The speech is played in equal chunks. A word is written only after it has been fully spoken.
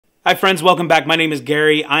Hi friends, welcome back. My name is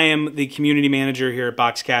Gary. I am the community manager here at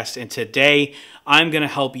BoxCast, and today I'm going to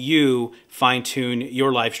help you fine-tune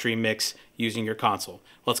your live stream mix using your console.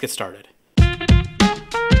 Let's get started.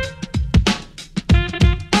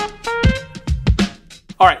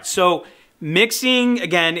 All right, so mixing,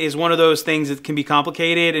 again, is one of those things that can be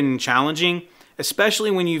complicated and challenging,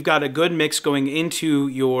 especially when you've got a good mix going into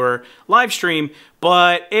your live stream,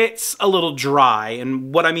 but it's a little dry.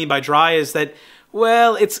 And what I mean by dry is that,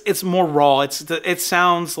 well, it's more raw. It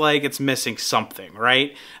sounds like it's missing something,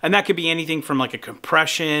 right? And that could be anything from like a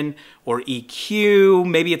compression or EQ,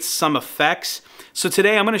 maybe it's some effects. So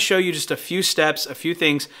today I'm going to show you just a few steps, a few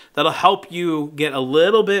things that'll help you get a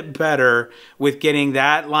little bit better with getting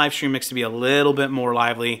that live stream mix to be a little bit more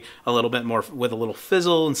lively, a little bit more with a little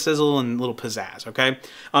fizzle and sizzle and a little pizzazz, okay?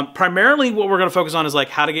 Primarily what we're going to focus on is like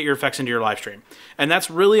how to get your effects into your live stream. And that's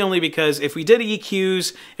really only because if we did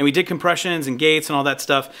EQs and we did compressions and gates and all that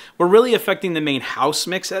stuff, we're really affecting the main house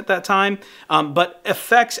mix at that time. But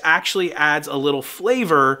effects actually adds a little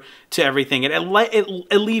flavor to everything. It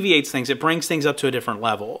alleviates things. It brings things up to a different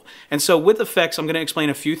level. And so with effects, I'm going to explain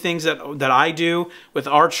a few things that I do with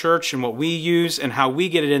our church and what we use and how we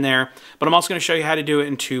get it in there. But I'm also going to show you how to do it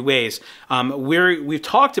in two ways. We've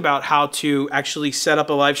talked about how to actually set up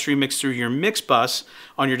a live stream mix through your mix bus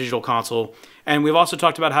on your digital console. And we've also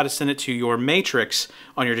talked about how to send it to your matrix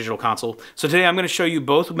on your digital console. So today I'm going to show you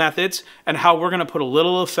both methods and how we're going to put a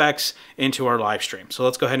little effects into our live stream. So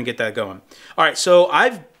let's go ahead and get that going. All right, so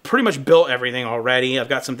I've pretty much built everything already. I've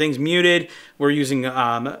got some things muted. We're using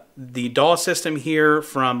the DAW system here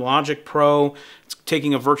from Logic Pro. It's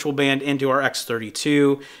taking a virtual band into our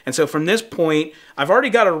X32. And so from this point, I've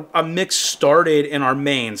already got a mix started in our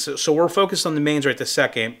mains. So we're focused on the mains right this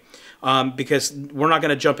second. Because we're not going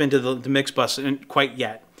to jump into the mix bus quite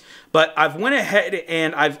yet. But I've went ahead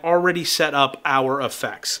and I've already set up our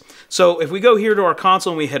effects. So if we go here to our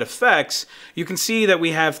console and we hit effects, you can see that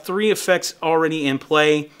we have 3 effects already in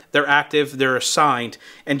play. They're active, they're assigned.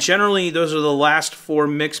 And generally those are the last 4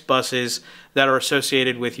 mix buses that are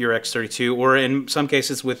associated with your X32, or in some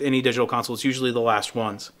cases with any digital console, it's usually the last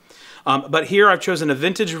ones. But here I've chosen a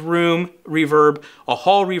vintage room reverb, a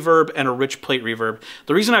hall reverb, and a rich plate reverb.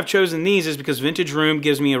 The reason I've chosen these is because vintage room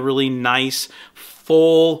gives me a really nice,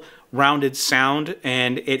 full, rounded sound,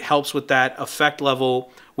 and it helps with that effect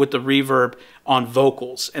level with the reverb on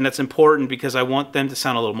vocals. And that's important because I want them to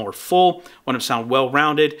sound a little more full, want them to sound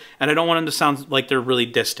well-rounded, and I don't want them to sound like they're really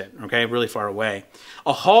distant, okay, really far away.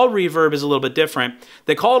 A hall reverb is a little bit different.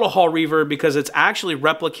 They call it a hall reverb because it's actually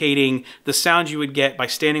replicating the sound you would get by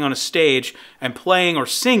standing on a stage and playing or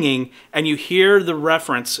singing, and you hear the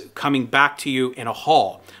reference coming back to you in a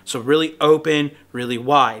hall. So really open, really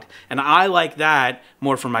wide. And I like that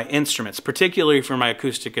more for my instruments, particularly for my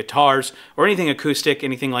acoustic guitars or anything acoustic,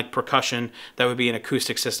 anything like percussion that would be an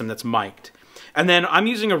acoustic system that's mic'd. And then I'm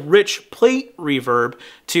using a rich plate reverb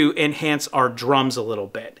to enhance our drums a little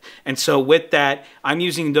bit. And so with that, I'm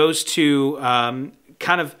using those to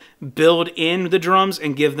kind of build in the drums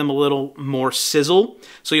and give them a little more sizzle.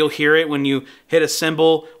 So you'll hear it when you hit a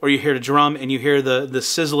cymbal or you hear the drum and you hear the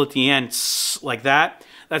sizzle at the end like that.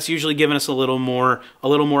 That's usually giving us a little more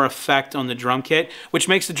effect on the drum kit, which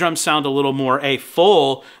makes the drums sound a little more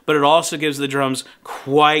full, but it also gives the drums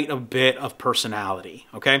quite a bit of personality,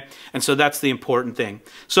 okay? And so that's the important thing.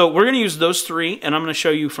 So we're gonna use those 3, and I'm gonna show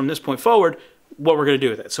you from this point forward what we're gonna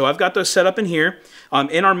do with it. So I've got those set up in here.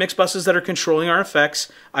 In our mix buses that are controlling our effects,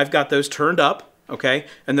 I've got those turned up. Okay,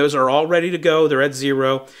 and those are all ready to go. They're at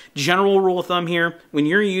 0. General rule of thumb here, when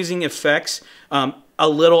you're using effects, a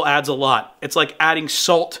little adds a lot. It's like adding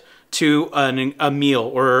salt to a meal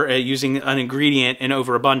or using an ingredient in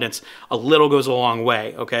overabundance. A little goes a long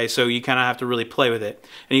way, okay? So you kind of have to really play with it.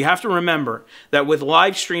 And you have to remember that with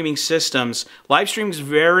live streaming systems, live streaming is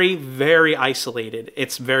very, very isolated.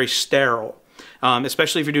 It's very sterile.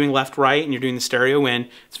 Especially if you're doing left-right and you're doing the stereo in,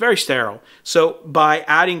 it's very sterile. So by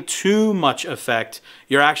adding too much effect,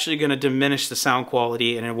 you're actually going to diminish the sound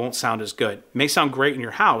quality and it won't sound as good. It may sound great in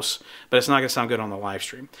your house, but it's not going to sound good on the live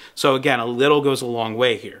stream. So again, a little goes a long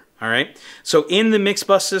way here. All right. So in the mix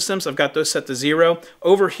bus systems, I've got those set to 0.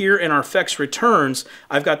 Over here in our effects returns,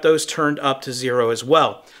 I've got those turned up to 0 as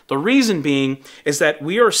well. The reason being is that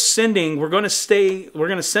we're going to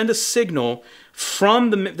send a signal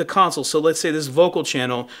from the console. So let's say this vocal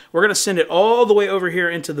channel, we're going to send it all the way over here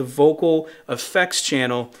into the vocal effects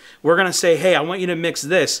channel. We're going to say, hey, I want you to mix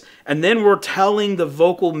this. And then we're telling the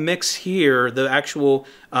vocal mix here, the actual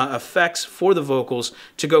effects for the vocals,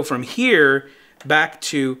 to go from here back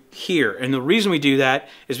to here. And the reason we do that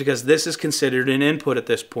is because this is considered an input at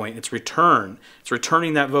this point. It's return. It's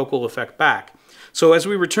returning that vocal effect back. So as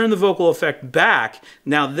we return the vocal effect back,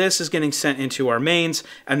 now this is getting sent into our mains,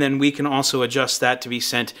 and then we can also adjust that to be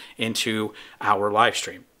sent into our live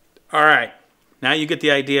stream. All right, now you get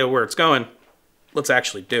the idea where it's going. Let's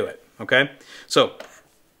actually do it, okay? So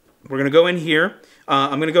we're gonna go in here.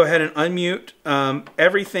 I'm gonna go ahead and unmute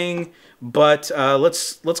everything, but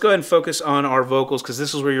let's go ahead and focus on our vocals, because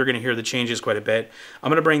this is where you're gonna hear the changes quite a bit. I'm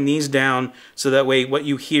gonna bring these down so that way what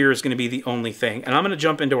you hear is gonna be the only thing. And I'm gonna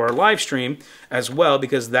jump into our live stream as well,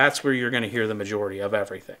 because that's where you're gonna hear the majority of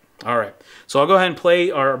everything. All right, so I'll go ahead and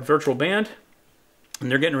play our virtual band, and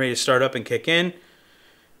they're getting ready to start up and kick in.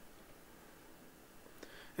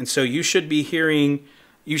 And so you should be hearing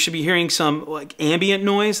some like ambient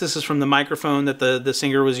noise. This is from the microphone that the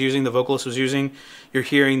singer was using, the vocalist was using. You're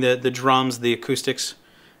hearing the drums, the acoustics.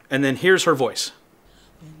 And then here's her voice.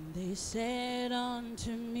 When they said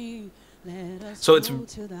unto me, so it's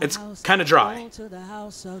kind of dry.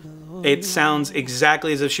 It sounds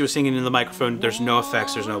exactly as if she was singing in the microphone. There's no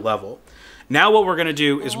effects, there's no level. Now what we're going to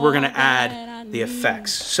do is we're going to add the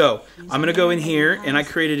effects. So I'm going to go in here, and I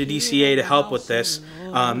created a DCA to help with this.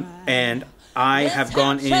 And I have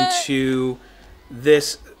gone into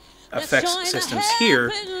this effects systems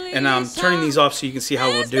here, and I'm turning these off so you can see how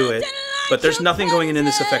we'll do it. But there's nothing going in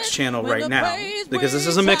this effects channel right now, because this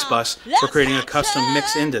is a mix bus. We're creating a custom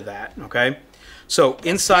mix into that, okay? So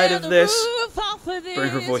inside of this, bring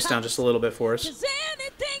her voice down just a little bit for us.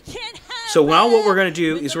 So now what we're going to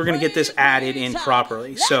do is we're going to get this added in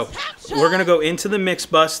properly. So we're going to go into the mix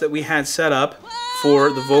bus that we had set up for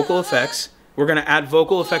the vocal effects. We're going to add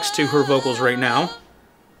vocal effects to her vocals right now.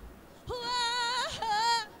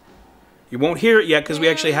 You won't hear it yet because we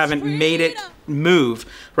actually haven't made it move.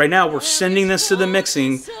 Right now we're sending this to the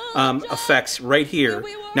mixing effects right here.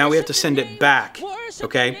 Now we have to send it back,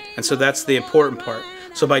 okay? And so that's the important part.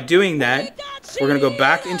 So by doing that, we're going to go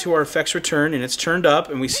back into our effects return, and it's turned up,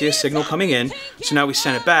 and we see a signal coming in. So now we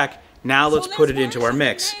send it back. Now let's put it into our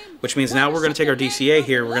mix, which means now we're going to take our DCA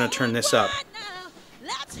here. We're going to turn this up.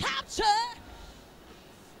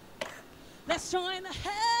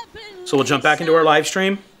 So we'll jump back into our live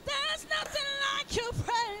stream.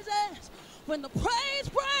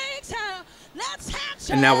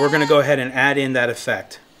 And now we're going to go ahead and add in that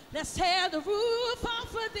effect. Let's tear the roof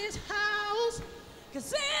off of this house,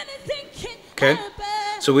 'cause anything can happen.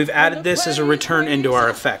 So we've added this as a return into our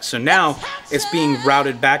effects. So now it's being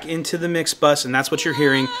routed back into the mix bus, and that's what you're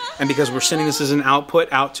hearing. And because we're sending this as an output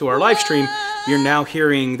out to our live stream, you're now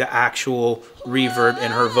hearing the actual reverb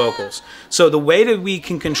in her vocals. So the way that we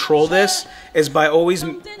can control this is by always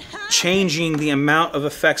changing the amount of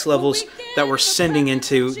effects levels that we're sending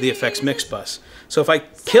into the effects mix bus. So if I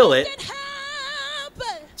kill it,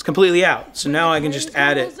 it's completely out. So now I can just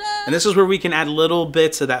add it. And this is where we can add little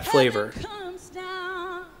bits of that flavor.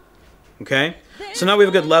 Okay? So now we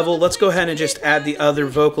have a good level. Let's go ahead and just add the other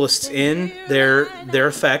vocalists in their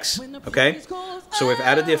effects. Okay? So we've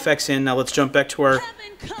added the effects in. Now let's jump back to our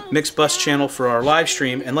mix bus channel for our live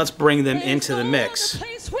stream, and let's bring them into the mix.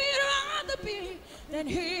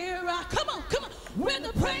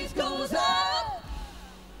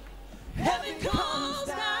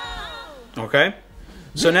 Okay?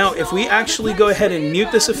 So now if we actually go ahead and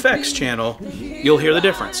mute this effects channel, you'll hear the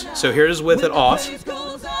difference. So here's with it off.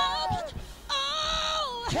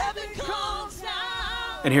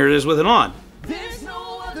 And here it is with it on. There's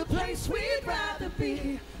no other place we'd rather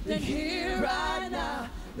be than here right now.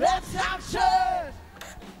 Let's have church.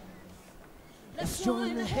 Let's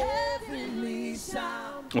join the heavenly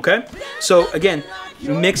sound. Okay? So again,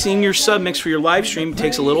 mixing your submix for your live stream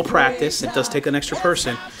takes a little practice. It does take an extra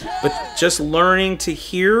person. But just learning to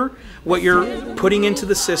hear what you're putting into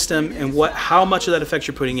the system and how much of that effect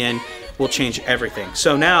you're putting in will change everything.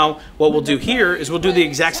 So now what we'll do here is we'll do the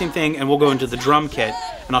exact same thing, and we'll go into the drum kit,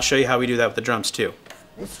 and I'll show you how we do that with the drums too.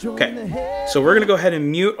 Okay, so we're going to go ahead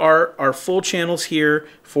and mute our full channels here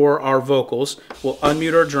for our vocals. We'll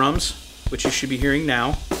unmute our drums, which you should be hearing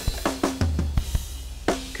now.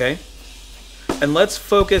 Okay, and let's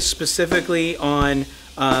focus specifically on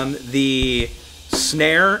the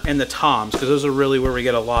snare and the toms, because those are really where we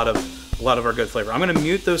get a lot of our good flavor. I'm going to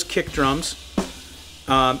mute those kick drums.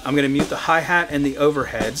 I'm going to mute the hi-hat and the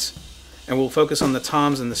overheads, and we'll focus on the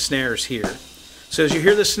toms and the snares here. So as you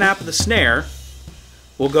hear the snap of the snare,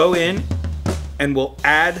 we'll go in and we'll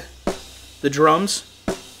add the drums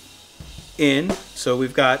in. So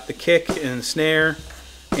we've got the kick and the snare,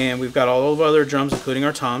 and we've got all of our other drums, including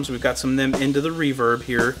our toms. We've got some of them into the reverb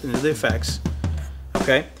here, into the effects.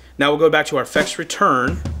 Okay, now we'll go back to our effects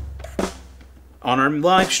return on our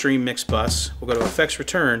live stream mix bus. We'll go to effects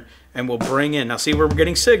return, and we'll bring in, now see where we're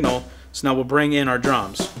getting signal, so now we'll bring in our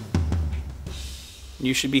drums.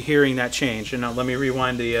 You should be hearing that change. And now let me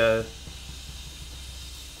rewind the,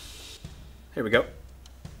 here we go.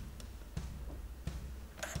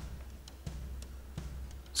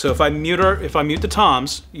 So if I mute the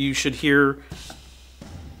toms, you should hear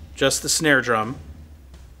just the snare drum.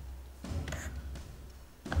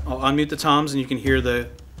 I'll unmute the toms and you can hear the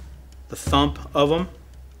thump of them.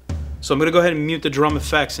 So I'm going to go ahead and mute the drum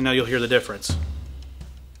effects and now you'll hear the difference.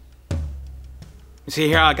 You see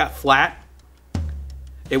here I got flat?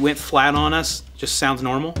 It went flat on us, just sounds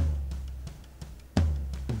normal.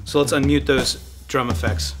 So let's unmute those drum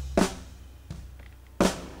effects.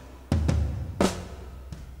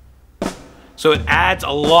 So it adds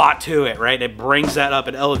a lot to it, right? It brings that up,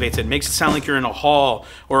 it elevates it, makes it sound like you're in a hall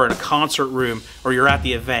or in a concert room or you're at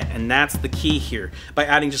the event, and that's the key here. By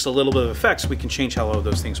adding just a little bit of effects, we can change how all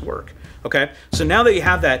those things work, okay? So now that you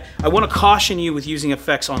have that, I wanna caution you with using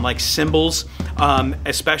effects on like cymbals,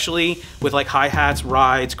 especially with like hi-hats,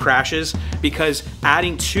 rides, crashes, because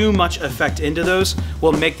adding too much effect into those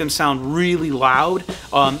will make them sound really loud.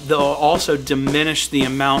 They'll also diminish the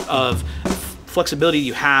amount of flexibility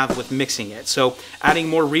you have with mixing it. So adding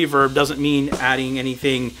more reverb doesn't mean adding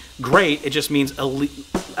anything great, it just means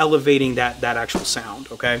elevating that actual sound,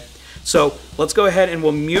 okay? So let's go ahead and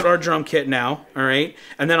we'll mute our drum kit now, all right?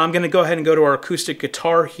 And then I'm gonna go ahead and go to our acoustic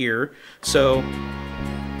guitar here. So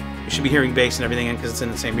you should be hearing bass and everything in because it's in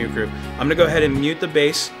the same mute group. I'm gonna go ahead and mute the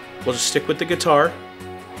bass. We'll just stick with the guitar,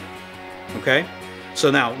 okay? So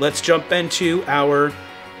now let's jump into our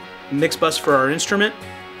mix bus for our instrument.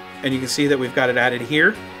 And you can see that we've got it added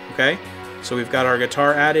here, okay? So we've got our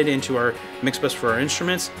guitar added into our mix bus for our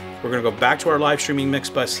instruments. We're gonna go back to our live streaming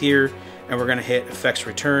mix bus here, and we're gonna hit effects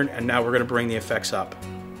return, and now we're gonna bring the effects up.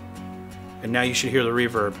 And now you should hear the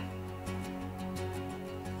reverb.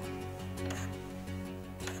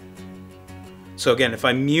 So again, if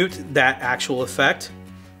I mute that actual effect,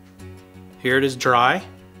 here it is dry.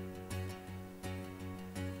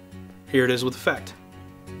 Here it is with effect.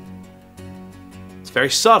 Very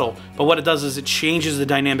subtle, but what it does is it changes the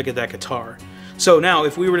dynamic of that guitar. So now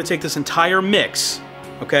if we were to take this entire mix,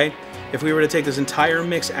 okay, if we were to take this entire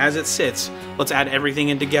mix as it sits, let's add everything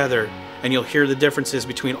in together and you'll hear the differences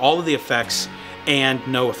between all of the effects and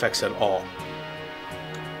no effects at all.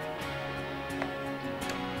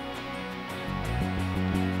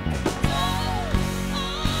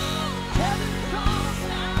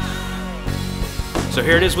 So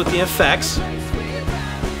here it is with the effects.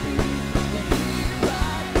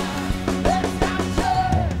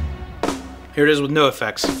 Here it is with no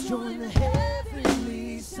effects.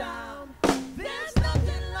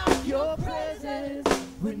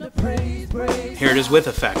 Here it is with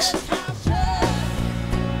effects.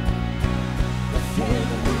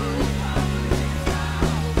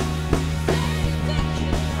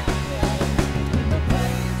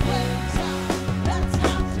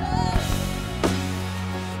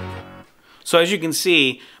 So as you can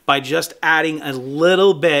see, by just adding a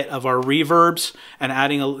little bit of our reverbs and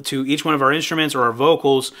adding to each one of our instruments or our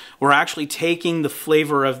vocals, we're actually taking the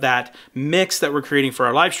flavor of that mix that we're creating for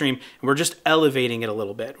our live stream and we're just elevating it a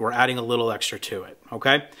little bit. We're adding a little extra to it,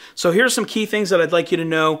 okay? So here's some key things that I'd like you to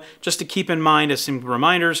know just to keep in mind as some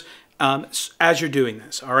reminders as you're doing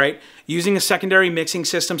this, all right? Using a secondary mixing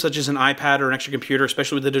system such as an iPad or an extra computer,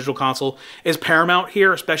 especially with the digital console, is paramount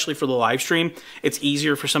here, especially for the live stream. It's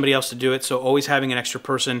easier for somebody else to do it, so always having an extra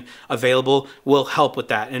person available will help with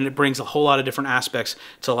that, and it brings a whole lot of different aspects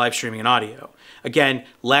to live streaming and audio. Again,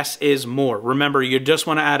 less is more. Remember, you just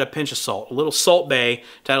want to add a pinch of salt. A little Salt Bae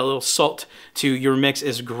to add a little salt to your mix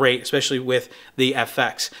is great, especially with the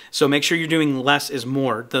FX. So make sure you're doing less is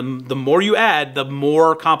more. The more you add, the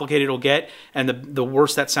more complicated it'll get, and the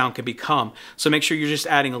worse that sound can become. So make sure you're just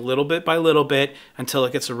adding a little bit by little bit until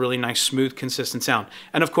it gets a really nice, smooth, consistent sound.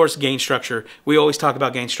 And of course, gain structure. We always talk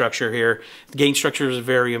about gain structure here. Gain structure is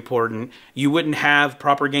very important. You wouldn't have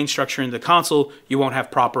proper gain structure in the console, you won't have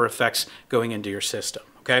proper effects going into your system,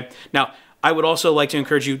 okay? Now, I would also like to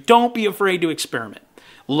encourage you, don't be afraid to experiment.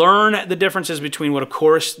 Learn the differences between what a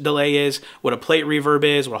chorus delay is, what a plate reverb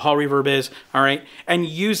is, what a hall reverb is, all right? And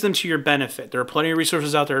use them to your benefit. There are plenty of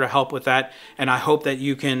resources out there to help with that, and I hope that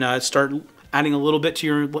you can start adding a little bit to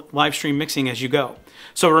your live stream mixing as you go.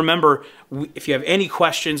 So remember, if you have any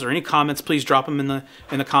questions or any comments, please drop them in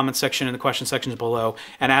the comment section, in the question sections below.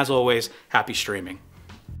 And as always, happy streaming.